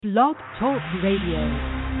Blog Talk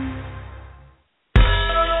Radio.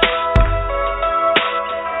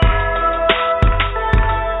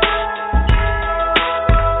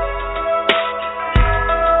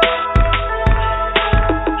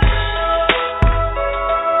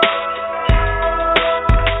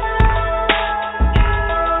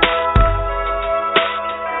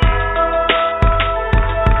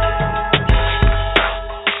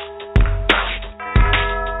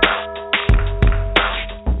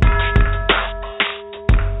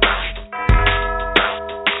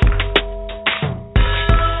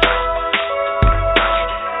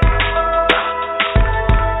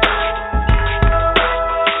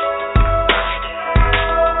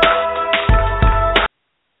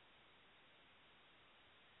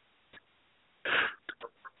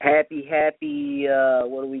 Happy,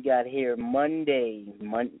 what do we got here? Monday.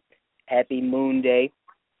 Happy Moon Day.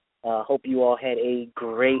 Hope you all had a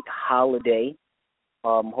great holiday.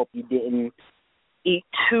 Hope you didn't eat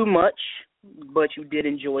too much, but you did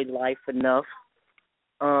enjoy life enough.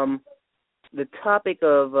 The topic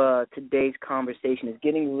of today's conversation is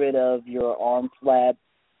getting rid of your arm flab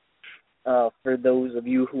for those of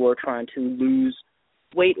you who are trying to lose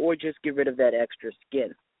weight or just get rid of that extra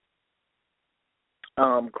skin.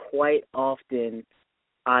 Quite often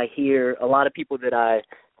I hear a lot of people that I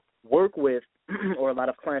work with or a lot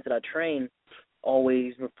of clients that I train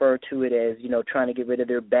always refer to it as, trying to get rid of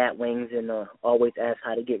their bat wings and always ask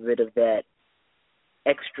how to get rid of that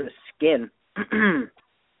extra skin.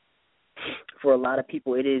 For a lot of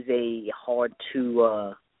people, it is a hard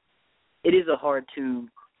to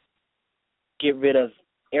get rid of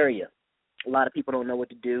area. A lot of people don't know what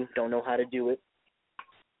to do, don't know how to do it.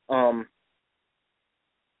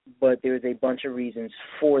 But there's a bunch of reasons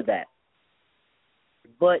for that.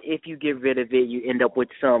 But if you get rid of it, you end up with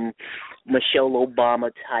some Michelle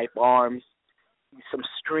Obama-type arms, some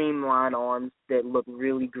streamlined arms that look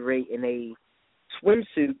really great in a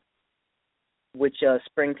swimsuit, which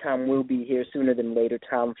springtime will be here sooner than later.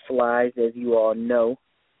 Time flies, as you all know.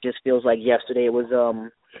 Just feels like yesterday it was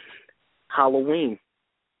Halloween.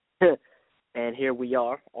 And here we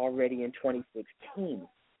are, already in 2016.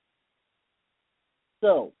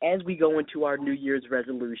 So, as we go into our New Year's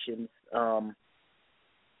resolutions, a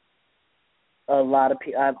lot of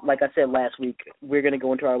people, like I said last week, we're going to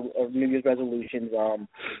go into our New Year's resolutions. A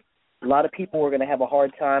lot of people are going to have a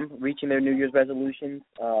hard time reaching their New Year's resolutions.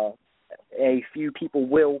 A few people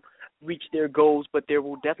will reach their goals, but there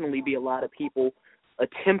will definitely be a lot of people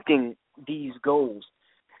attempting these goals.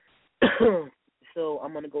 So,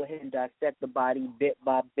 I'm going to go ahead and dissect the body bit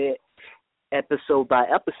by bit, episode by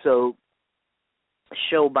episode,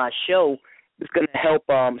 show by show. It's going to help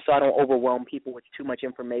so I don't overwhelm people with too much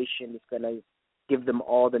information. It's going to give them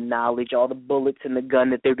all the knowledge, all the bullets in the gun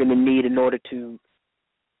that they're going to need in order to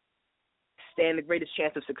stand the greatest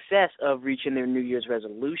chance of success of reaching their New Year's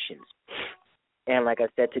resolutions. And like I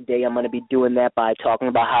said, today I'm going to be doing that by talking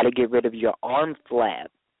about how to get rid of your arm flab.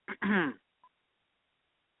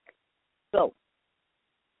 So,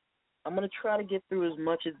 I'm going to try to get through as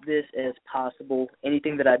much of this as possible.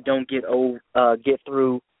 Anything that I don't get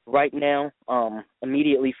through right now,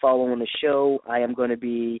 immediately following the show, I am going to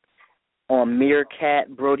be on Meerkat,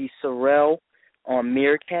 Brody Sorrell on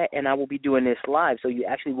Meerkat, and I will be doing this live. So you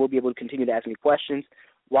actually will be able to continue to ask me questions.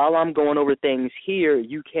 While I'm going over things here,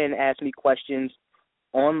 you can ask me questions.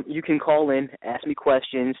 You can call in, ask me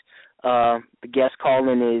questions. The guest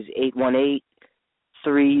call-in is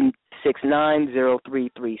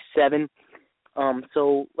 818-369-0337.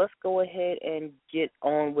 So let's go ahead and get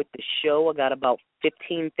on with the show. I got about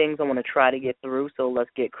 15 things I want to try to get through, so let's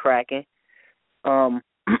get cracking.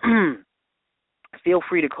 Feel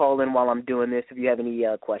free to call in while I'm doing this if you have any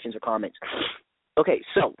questions or comments. Okay,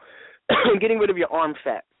 so getting rid of your arm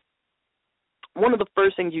fat. One of the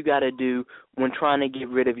first things you got to do when trying to get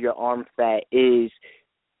rid of your arm fat is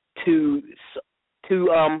to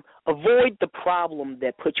avoid the problem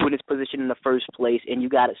that put you in this position in the first place, and you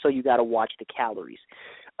got to watch the calories.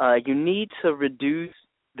 You need to reduce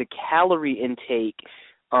the calorie intake.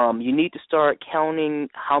 You need to start counting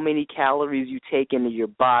how many calories you take into your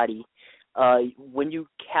body. When you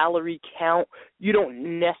calorie count, you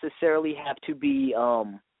don't necessarily have to be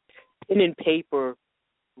pen and paper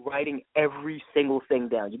writing every single thing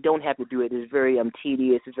down. You don't have to do it. It's very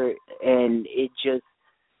tedious. And it just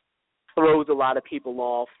throws a lot of people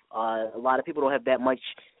off. A lot of people don't have that much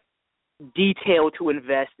detail to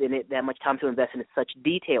invest in it, that much time to invest in such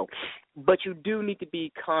detail. But you do need to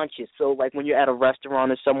be conscious. So, like when you're at a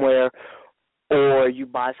restaurant or somewhere, or you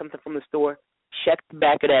buy something from the store, check the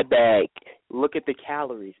back of that bag. Look at the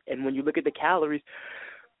calories. And when you look at the calories,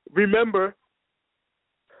 remember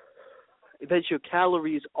that your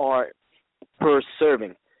calories are per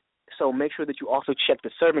serving. So make sure that you also check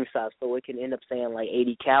the serving size. So it can end up saying like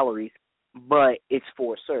 80 calories, but it's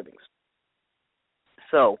 4 servings.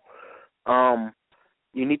 So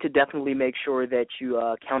you need to definitely make sure that you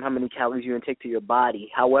count how many calories you intake to your body.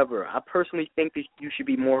 However, I personally think that you should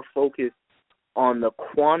be more focused on the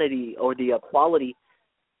quantity or the quality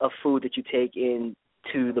of food that you take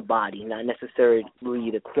into the body, not necessarily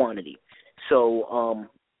the quantity. So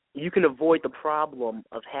you can avoid the problem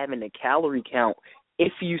of having a calorie count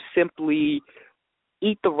if you simply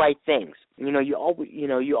eat the right things. You're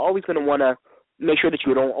always going to want to make sure that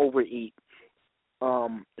you don't overeat.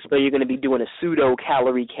 So you're going to be doing a pseudo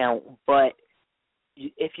calorie count, but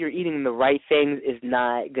if you're eating the right things, it's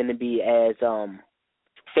not going to be as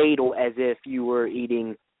fatal as if you were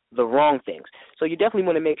eating the wrong things. So you definitely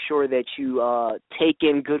want to make sure that you take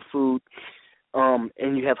in good food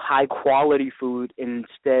and you have high quality food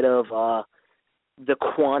instead of the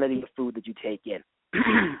quantity of food that you take in.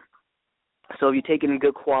 So if you take in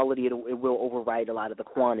good quality, it will override a lot of the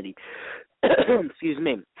quantity. Excuse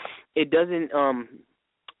me. It doesn't.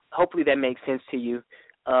 Hopefully that makes sense to you.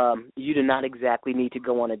 You do not exactly need to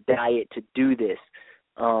go on a diet to do this.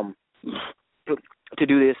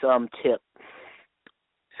 Tip,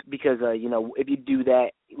 because if you do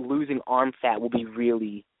that, losing arm fat will be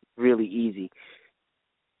really, really easy.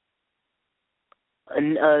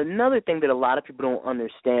 Another thing that a lot of people don't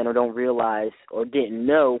understand or don't realize or didn't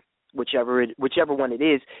know, whichever one it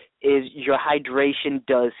is your hydration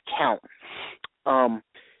does count.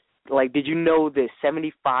 Did you know that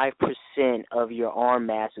 75% of your arm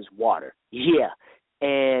mass is water? Yeah,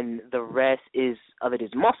 and the rest of it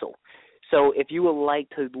is muscle. So if you would like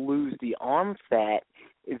to lose the arm fat,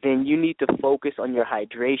 then you need to focus on your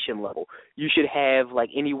hydration level. You should have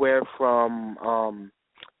anywhere from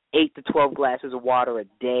 8 to 12 glasses of water a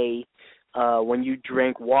day. When you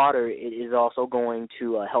drink water, it is also going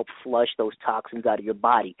to help flush those toxins out of your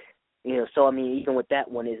body. So even with that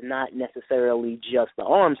one, it's not necessarily just the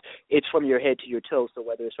arms. It's from your head to your toes. So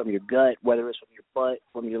whether it's from your gut, whether it's from your butt,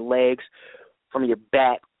 from your legs, from your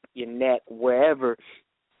back, your neck, wherever,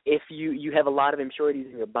 if you have a lot of impurities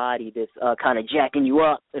in your body that's kind of jacking you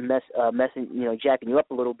up and jacking you up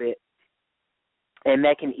a little bit, and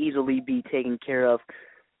that can easily be taken care of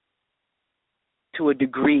to a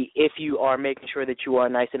degree if you are making sure that you are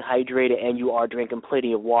nice and hydrated and you are drinking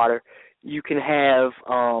plenty of water. You can have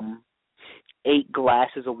 8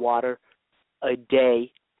 glasses of water a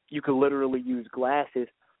day. You can literally use glasses.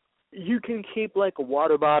 You can keep a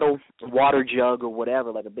water bottle, water jug or whatever,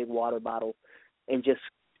 a big water bottle, and just,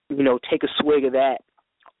 take a swig of that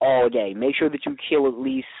all day. Make sure that you kill at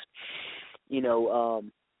least, 4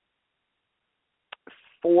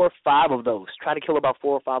 or 5 of those. Try to kill about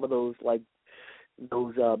 4 or 5 of those,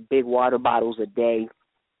 those big water bottles a day.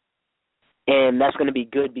 And that's going to be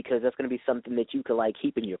good because that's going to be something that you could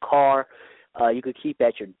keep in your car. You could keep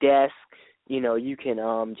at your desk. You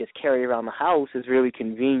can just carry around the house. It's really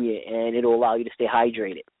convenient, and it'll allow you to stay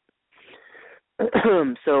hydrated.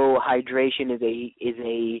 So hydration is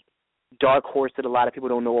a dark horse that a lot of people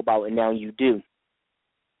don't know about, and now you do.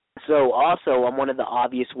 So also, one of the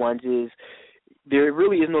obvious ones is there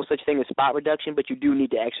really is no such thing as spot reduction, but you do need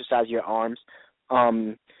to exercise your arms.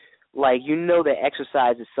 That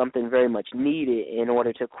exercise is something very much needed in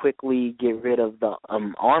order to quickly get rid of the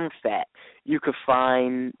arm fat. You could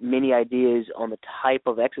find many ideas on the type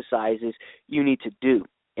of exercises you need to do.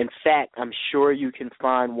 In fact, I'm sure you can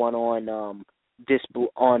find one on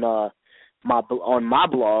my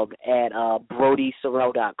blog at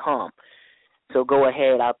BrodySorrell.com. So go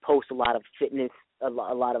ahead. I post a lot of fitness, a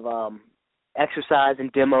lot of exercise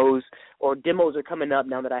and demos are coming up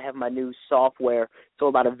now that I have my new software. So a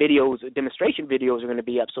lot of videos, demonstration videos are going to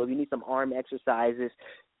be up. So if you need some arm exercises,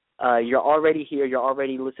 you're already here. You're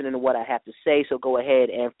already listening to what I have to say. So go ahead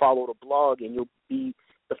and follow the blog, and you'll be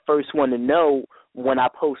the first one to know when I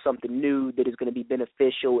post something new that is going to be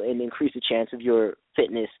beneficial and increase the chance of your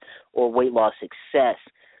fitness or weight loss success.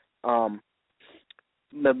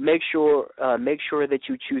 Make sure that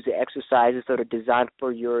you choose the exercises that are designed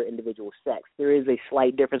for your individual sex. There is a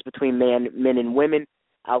slight difference between men and women.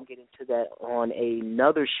 I'll get into that on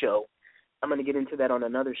another show. I'm going to get into that on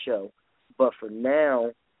another show. But for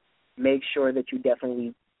now, make sure that you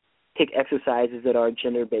definitely pick exercises that are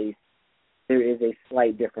gender-based. There is a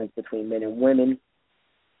slight difference between men and women.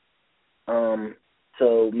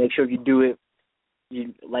 So make sure you do it.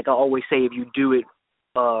 Like I always say, if you do it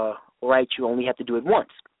right, you only have to do it once.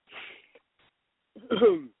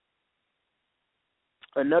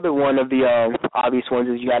 Another one of the obvious ones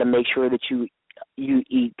is you got to make sure that you you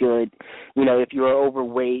eat good. You know, if you're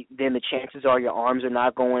overweight, then the chances are your arms are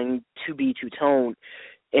not going to be too toned.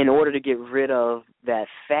 In order to get rid of that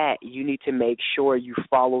fat, you need to make sure you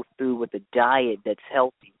follow through with a diet that's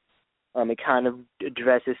healthy. It kind of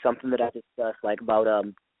addresses something that I discussed like about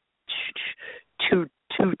two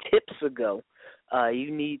tips ago.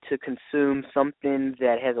 You need to consume something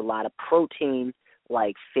that has a lot of protein,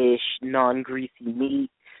 like fish, non-greasy meat,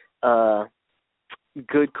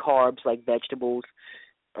 good carbs like vegetables,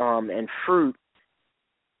 and fruit,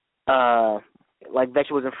 like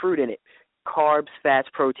vegetables and fruit in it. Carbs, fats,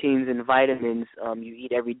 proteins, and vitamins you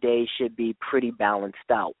eat every day should be pretty balanced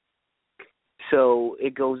out. So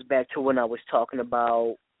it goes back to when I was talking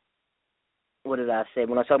about, what did I say?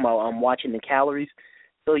 When I was talking about watching the calories.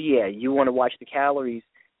 So, yeah, you want to watch the calories,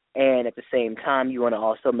 and at the same time, you want to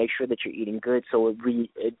also make sure that you're eating good. So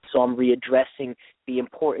I'm readdressing the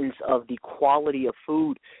importance of the quality of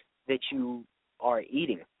food that you are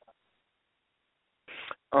eating.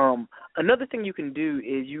 Another thing you can do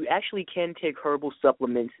is you actually can take herbal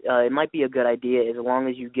supplements. It might be a good idea as long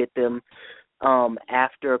as you get them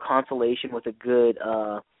after a consultation with a good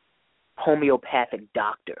homeopathic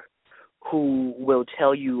doctor who will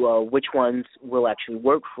tell you which ones will actually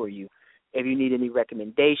work for you. If you need any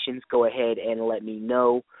recommendations, go ahead and let me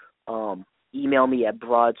know. Email me at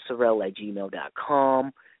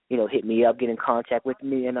brodsorrell@gmail.com. You know, hit me up, get in contact with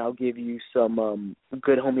me, and I'll give you some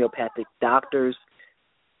good homeopathic doctors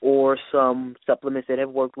or some supplements that have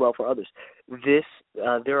worked well for others.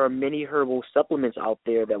 There are many herbal supplements out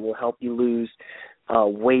there that will help you lose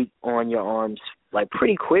weight on your arms like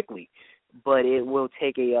pretty quickly, but it will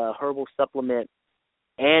take a herbal supplement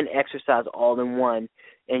and exercise all in one,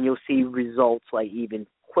 and you'll see results like even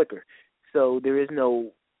quicker. So there is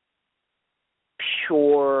no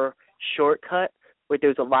pure shortcut, but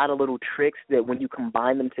there's a lot of little tricks that when you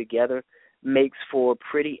combine them together makes for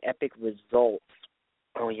pretty epic results.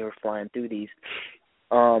 Oh, you're flying through these.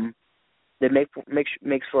 That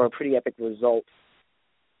makes for a pretty epic result.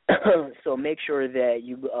 So make sure that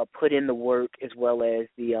you put in the work as well as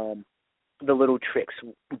the little tricks.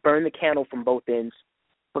 Burn the candle from both ends,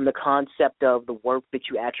 from the concept of the work that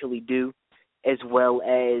you actually do, as well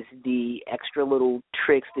as the extra little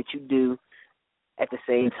tricks that you do at the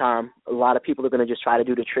same time. A lot of people are going to just try to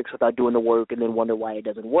do the tricks without doing the work and then wonder why it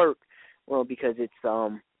doesn't work. Well, because it's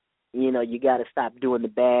you got to stop doing the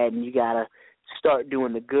bad and you got to start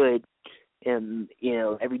doing the good, and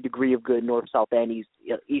every degree of good, north, south, and east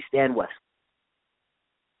and west.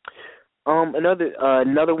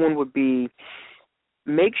 Another one would be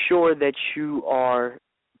make sure that you are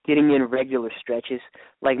getting in regular stretches.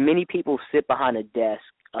 Like many people sit behind a desk.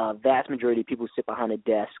 Vast majority of people sit behind a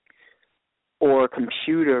desk or a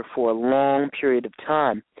computer for a long period of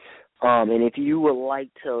time. And if you would like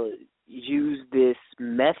to use this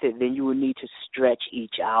method, then you will need to stretch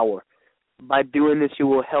each hour. By doing this, you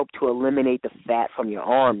will help to eliminate the fat from your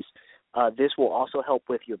arms. This will also help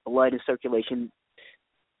with your blood and circulation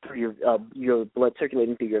through your blood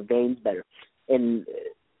circulating through your veins better. And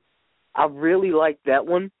I really like that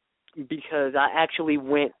one because I actually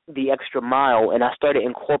went the extra mile and I started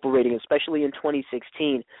incorporating, especially in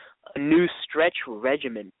 2016, a new stretch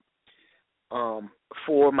regimen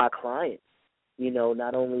for my clients.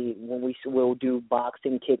 Not only when we'll do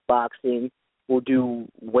boxing, kickboxing, we'll do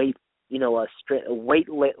weight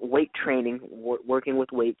training, working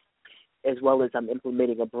with weights, as well as I'm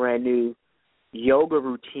implementing a brand new yoga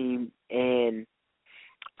routine. And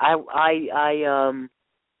I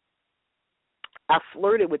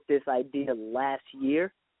flirted with this idea last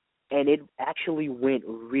year, and it actually went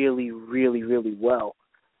really, really, really well.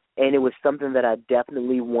 And it was something that I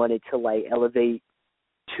definitely wanted to elevate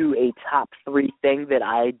to a top 3 thing that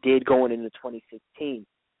I did going into 2016.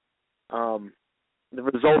 The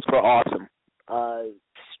results were awesome.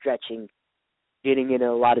 Stretching, getting in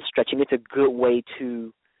a lot of stretching. It's a good way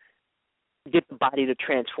to get the body to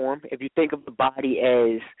transform. If you think of the body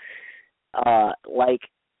as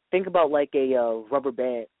think about like a rubber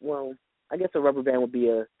band. Well, I guess a rubber band would be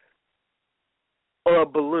a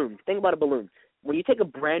balloon. Think about a balloon. When you take a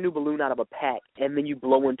brand new balloon out of a pack and then you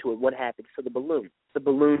blow into it, what happens to the balloon? The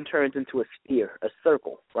balloon turns into a sphere, a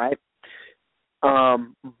circle, right?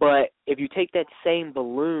 But if you take that same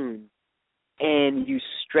balloon and you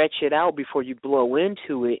stretch it out before you blow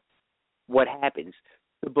into it, what happens?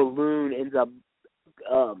 The balloon ends up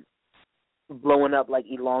blowing up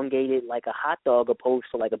elongated like a hot dog opposed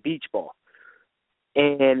to like a beach ball.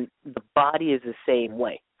 And the body is the same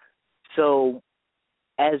way. So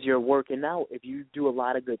as you're working out, if you do a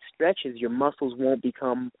lot of good stretches, your muscles won't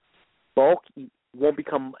become as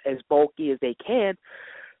bulky as they can.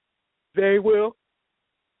 They will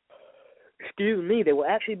excuse me, they will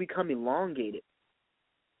actually become elongated.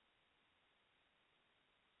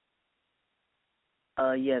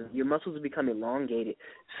 Yeah, your muscles will become elongated.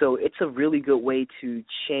 So it's a really good way to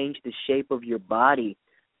change the shape of your body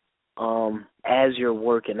as you're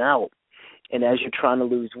working out and as you're trying to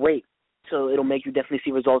lose weight. So it'll make you definitely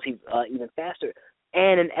see results even faster.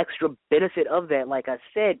 And an extra benefit of that, like I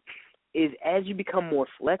said, is as you become more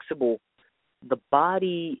flexible, the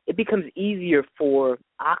body, it becomes easier for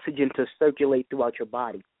oxygen to circulate throughout your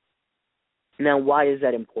body. Now, why is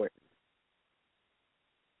that important?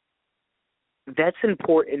 That's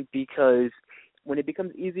important because when it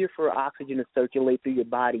becomes easier for oxygen to circulate through your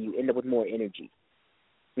body, you end up with more energy.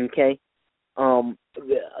 Okay? A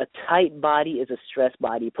tight body is a stress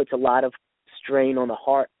body. It puts a lot of strain on the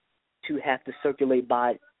heart to have to circulate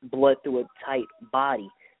blood through a tight body.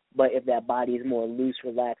 But if that body is more loose,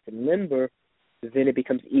 relaxed, and limber, then it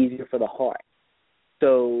becomes easier for the heart.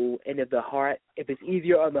 So, and if it's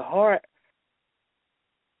easier on the heart,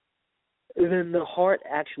 then the heart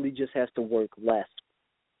actually just has to work less.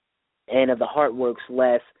 And if the heart works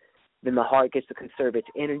less, then the heart gets to conserve its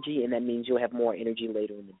energy, and that means you'll have more energy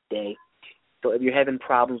later in the day. So if you're having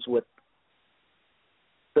problems with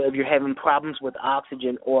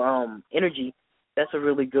oxygen or energy, that's a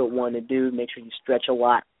really good one to do. Make sure you stretch a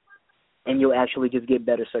lot, and you'll actually just get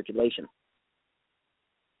better circulation.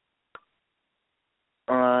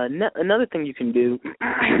 Another thing you can do,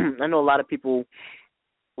 I know a lot of people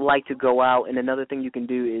like to go out, and another thing you can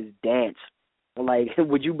do is dance. Like,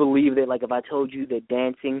 would you believe that, like, if I told you that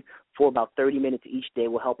dancing for about 30 minutes each day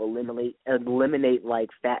will help eliminate like,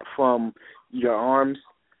 fat from your arms?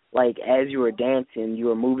 Like, as you are dancing, you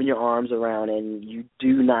are moving your arms around, and you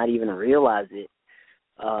do not even realize it.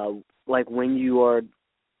 Like, when you are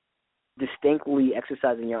distinctly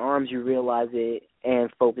exercising your arms, you realize it and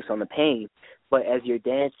focus on the pain. But as you're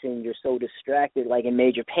dancing, you're so distracted, like in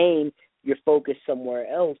major pain, you're focused somewhere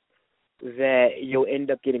else, that you'll end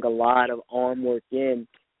up getting a lot of arm work in,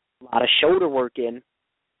 a lot of shoulder work in,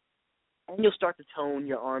 and you'll start to tone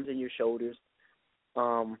your arms and your shoulders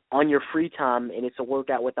on your free time, and it's a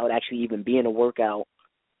workout without actually even being a workout.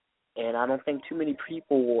 And I don't think too many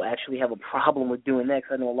people will actually have a problem with doing that,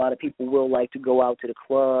 because I know a lot of people will like to go out to the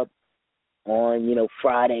club on,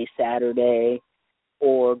 Friday, Saturday,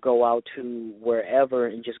 or go out to wherever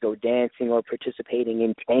and just go dancing or participating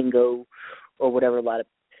in tango or whatever a lot of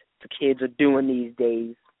the kids are doing these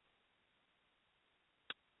days.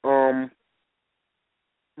 I'm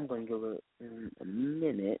going to give it a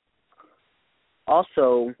minute.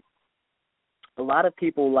 Also, a lot of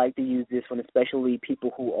people like to use this one, especially people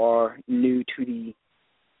who are new to the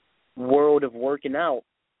world of working out,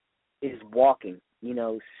 is walking.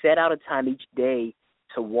 Set out a time each day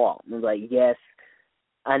to walk. Like, yes,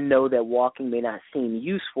 I know that walking may not seem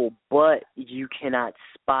useful, but you cannot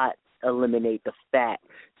eliminate the fat.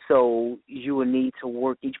 So you will need to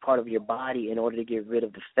work each part of your body in order to get rid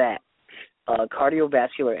of the fat.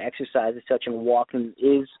 Cardiovascular exercises such as walking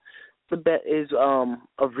is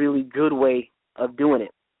a really good way of doing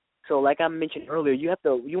it. So like I mentioned earlier, you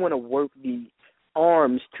want to work the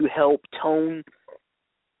arms to help tone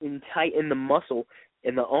and tighten the muscle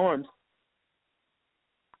in the arms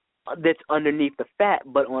that's underneath the fat,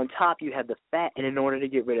 but on top you have the fat, and in order to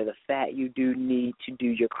get rid of the fat, you do need to do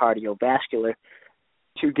your cardiovascular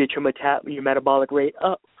to get your metabolic rate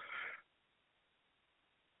up,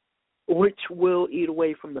 which will eat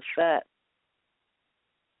away the fat.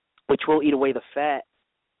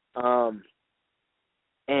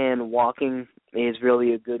 And walking is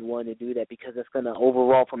really a good one to do that, because it's going to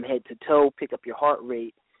overall from head to toe pick up your heart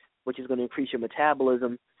rate, which is going to increase your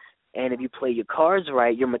metabolism. And if you play your cards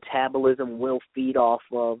right, your metabolism will feed off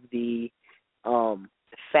of the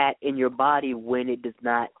fat in your body when it does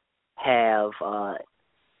not have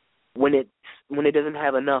when it doesn't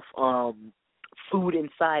have enough food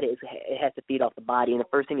inside it. It has to feed off the body, and the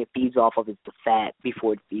first thing it feeds off of is the fat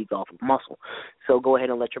before it feeds off of muscle. So go ahead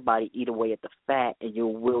and let your body eat away at the fat, and you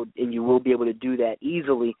will be able to do that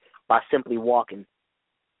easily by simply walking.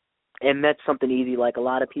 And that's something easy. Like a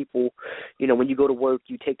lot of people, when you go to work,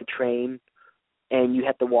 you take the train and you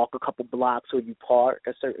have to walk a couple blocks, or you park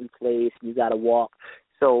a certain place and you got to walk.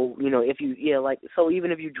 So,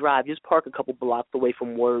 even if you drive, just park a couple blocks away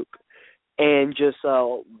from work and just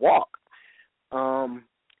walk.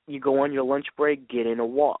 You go on your lunch break, get in a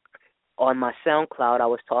walk. On my SoundCloud, I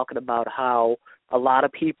was talking about how a lot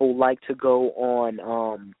of people like to go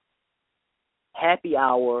on happy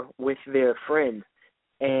hour with their friends.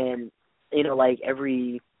 And,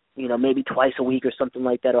 every, maybe twice a week or something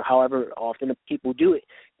like that, or however often people do it.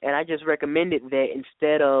 And I just recommended that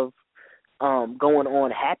instead of going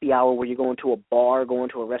on happy hour where you're going to a bar, going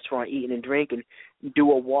to a restaurant, eating and drinking,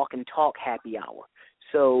 do a walk and talk happy hour.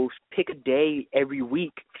 So pick a day every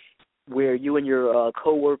week where you and your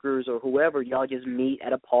coworkers or whoever, y'all just meet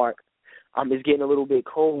at a park. It's getting a little bit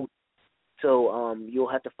cold, so you'll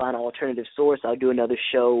have to find an alternative source. I'll do another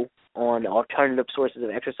show on alternative sources of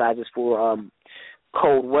exercises for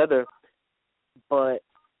cold weather. But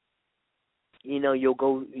you'll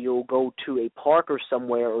go to a park or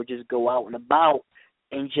somewhere, or just go out and about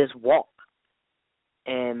and just walk,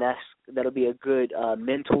 and that'll be a good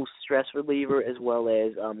mental stress reliever as well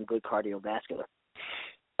as good cardiovascular.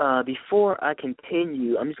 Before I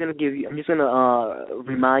continue, I'm just gonna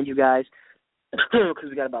remind you guys because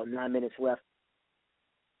we got about 9 minutes left.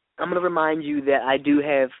 I'm gonna remind you that I do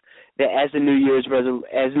have that as the New Year's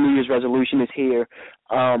resolution is here.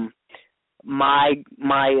 My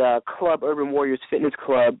club, Urban Warriors Fitness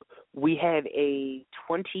Club, we have a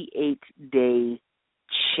 28-day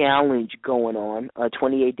challenge going on, a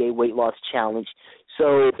 28-day weight loss challenge.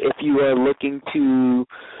 So if you are looking to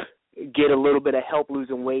get a little bit of help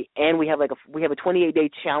losing weight, and we have a 28-day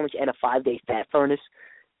challenge and a 5-day fat furnace.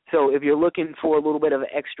 So if you're looking for a little bit of an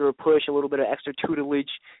extra push, a little bit of extra tutelage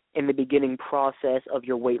in the beginning process of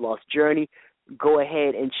your weight loss journey, go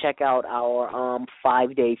ahead and check out our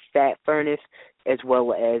 5-day fat furnace as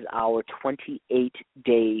well as our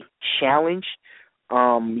 28-day challenge.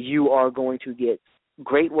 You are going to get some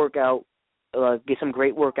great workouts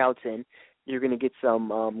in. You're going to get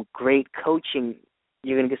some great coaching.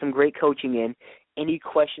 You're going to get some great coaching in. Any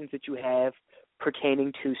questions that you have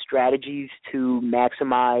pertaining to strategies to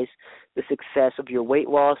maximize the success of your weight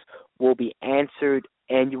loss will be answered,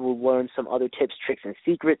 and you will learn some other tips, tricks, and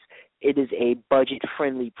secrets. It is a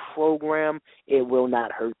budget-friendly program. It will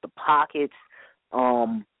not hurt the pockets.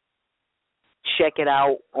 Check it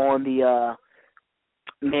out on the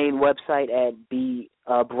main website at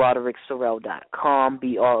brodericksorrell.com,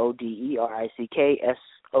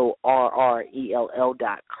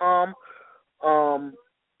 BRODERICKSORRELL.com.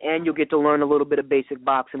 And you'll get to learn a little bit of basic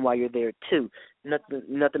boxing while you're there too.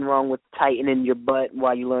 Nothing wrong with tightening your butt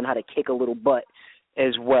while you learn how to kick a little butt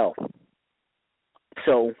as well.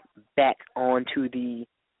 So back onto the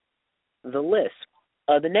list.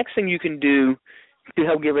 The next thing you can do to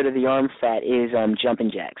help get rid of the arm fat is jumping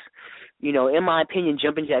jacks. In my opinion,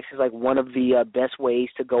 jumping jacks is like one of the best ways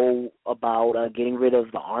to go about getting rid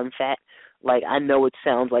of the arm fat. Like, I know it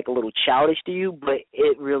sounds like a little childish to you, but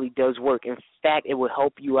it really does work. In fact, it will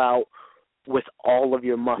help you out with all of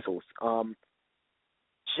your muscles.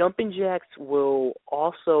 Jumping jacks will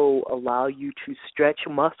also allow you to stretch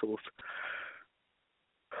muscles.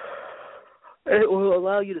 It will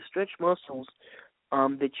allow you to stretch muscles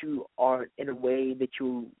that you are in a way that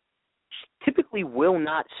you typically will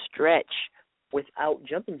not stretch without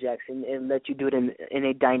jumping jacks, and let you do it in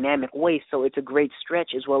a dynamic way. So it's a great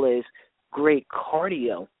stretch as well as great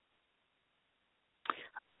cardio.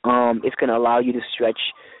 It's going to allow you to stretch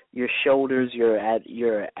your shoulders, your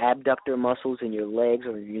abductor muscles in your legs,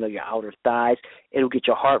 or your outer thighs. It'll get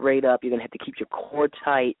your heart rate up. You're going to have to keep your core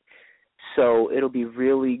tight. So it'll be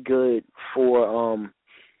really good for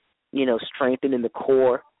strengthening the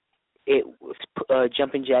core.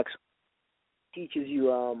 Jumping jacks teaches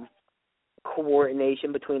you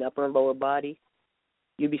coordination between upper and lower body.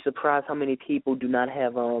 You'd be surprised how many people do not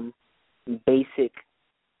have basic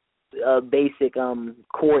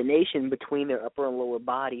coordination between their upper and lower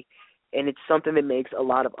body, and it's something that makes a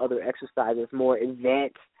lot of other exercises, more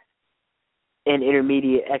advanced and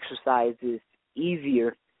intermediate exercises,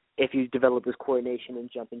 easier. If you develop this coordination, and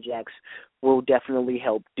jumping jacks will definitely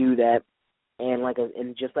help do that. And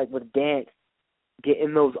just like with dance,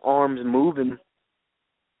 getting those arms moving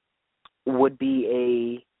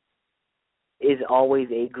is always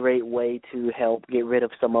a great way to help get rid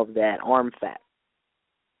of some of that arm fat.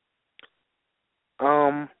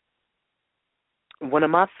 One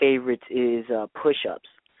of my favorites is push-ups.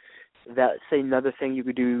 That's another thing you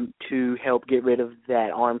could do to help get rid of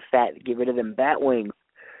that arm fat, get rid of them bat wings.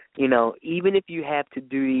 Even if you have to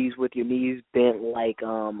do these with your knees bent like a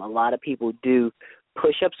lot of people do,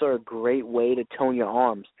 push-ups are a great way to tone your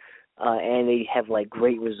arms, and they have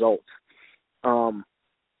great results. I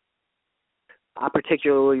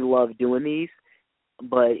particularly love doing these,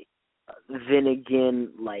 but then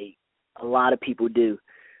again, a lot of people do.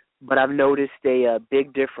 But I've noticed a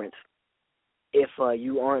big difference. If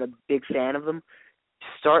you aren't a big fan of them,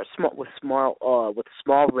 start with small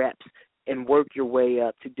reps and work your way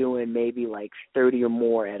up to doing maybe 30 or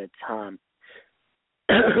more at a time.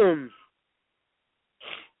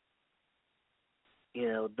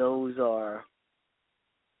 Those are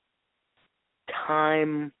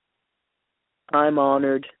time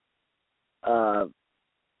time-honored,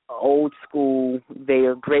 old school. They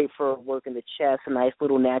are great for working the chest, a nice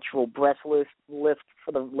little natural breast lift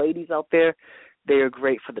for the ladies out there. They are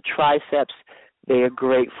great for the triceps. They are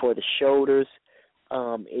great for the shoulders.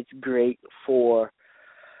 It's great for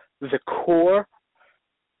the core.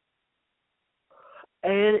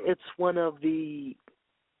 And it's one of the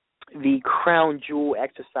crown jewel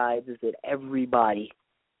exercises that everybody,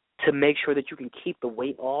 to make sure that you can keep the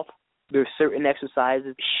weight off, there are certain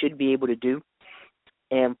exercises you should be able to do.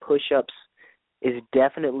 And push-ups is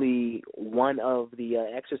definitely one of the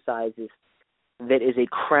exercises that is a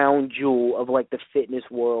crown jewel of, like, the fitness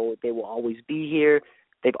world. They will always be here.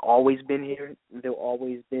 They've always been here. They'll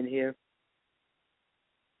always been here.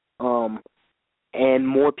 And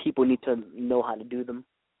more people need to know how to do them.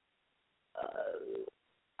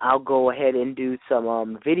 I'll go ahead and do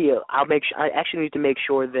some video. I actually need to make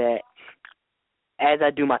sure that as I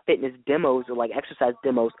do my fitness demos or like exercise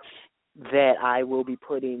demos, that I will be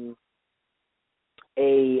putting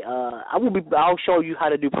I'll show you how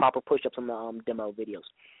to do proper push-ups on the demo videos.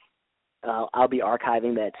 I'll be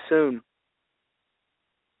archiving that soon.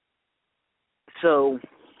 So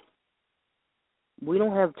we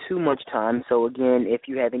don't have too much time. So again, if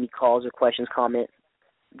you have any calls or questions, comments,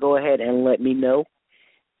 go ahead and let me know.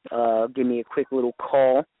 Give me a quick little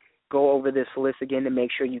call. Go over this list again to make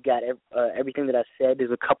sure you got everything that I said.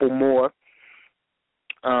 There's a couple more,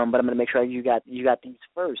 but I'm going to make sure you got these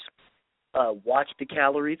first. Watch the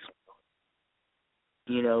calories.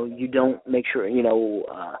 You don't make sure, you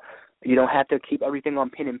don't have to keep everything on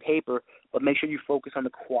pen and paper, but make sure you focus on the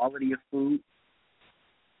quality of food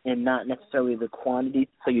and not necessarily the quantity.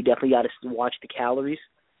 So you definitely got to watch the calories.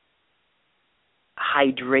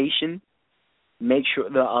 Hydration. Make sure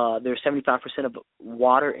there's 75% of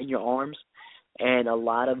water in your arms, and a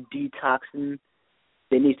lot of detoxing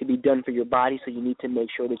that needs to be done for your body. So you need to make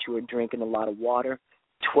sure that you are drinking a lot of water,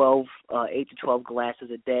 8 to 12 glasses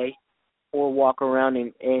a day, or walk around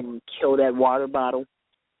and kill that water bottle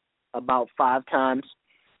about 5 times.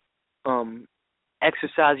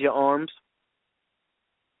 Exercise your arms,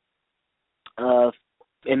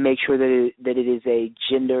 and make sure that it is a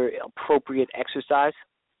gender appropriate exercise.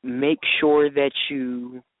 Make sure that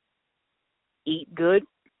you eat good.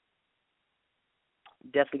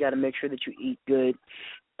 Definitely got to make sure that you eat good.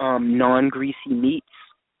 Non-greasy meats.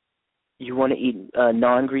 You want to eat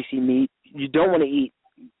non-greasy meat. You don't want to eat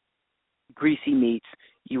greasy meats.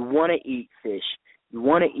 You want to eat fish. You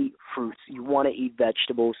want to eat fruits. You want to eat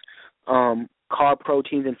vegetables. Carb,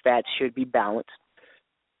 proteins, and fats should be balanced.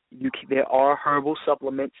 There are herbal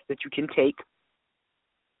supplements that you can take.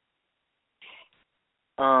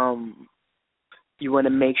 You want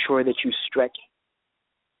to make sure that you stretch.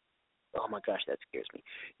 Oh my gosh, that scares me.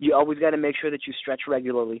 You always got to make sure that you stretch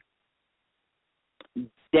regularly.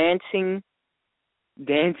 Dancing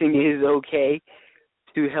is okay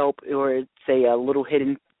to help, or say a little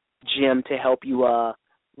hidden gem to help you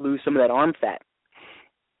lose some of that arm fat.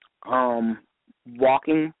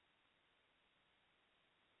 Walking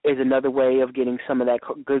is another way of getting some of that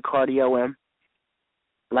good cardio in.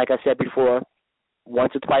 Like I said before,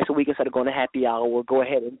 once or twice a week instead of going to happy hour, we'll go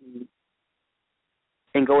ahead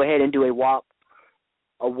and do a walk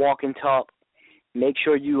and talk. Make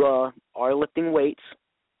sure you are lifting weights.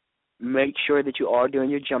 Make sure that you are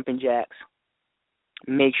doing your jumping jacks.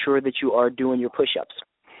 Make sure that you are doing your push-ups.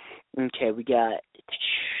 Okay, we got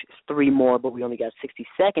 3 more, but we only got 60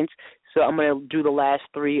 seconds. So I'm going to do the last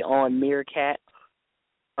 3 on Meerkat.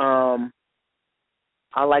 Again,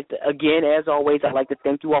 as always, I'd like to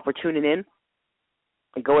thank you all for tuning in.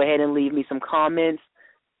 Go ahead and leave me some comments.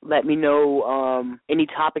 Let me know any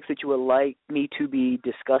topics that you would like me to be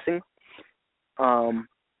discussing.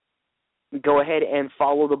 Go ahead and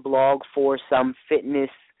follow the blog for some fitness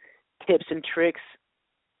tips and tricks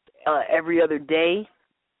every other day.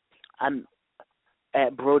 I'm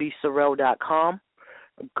at BrodySorrell.com.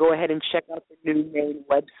 Go ahead and check out the new main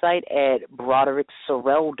website at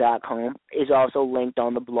BroderickSorrell.com. It's also linked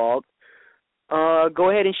on the blog. Go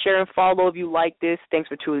ahead and share and follow if you like this. Thanks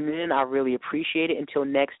for tuning in. I really appreciate it. Until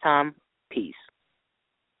next time, peace.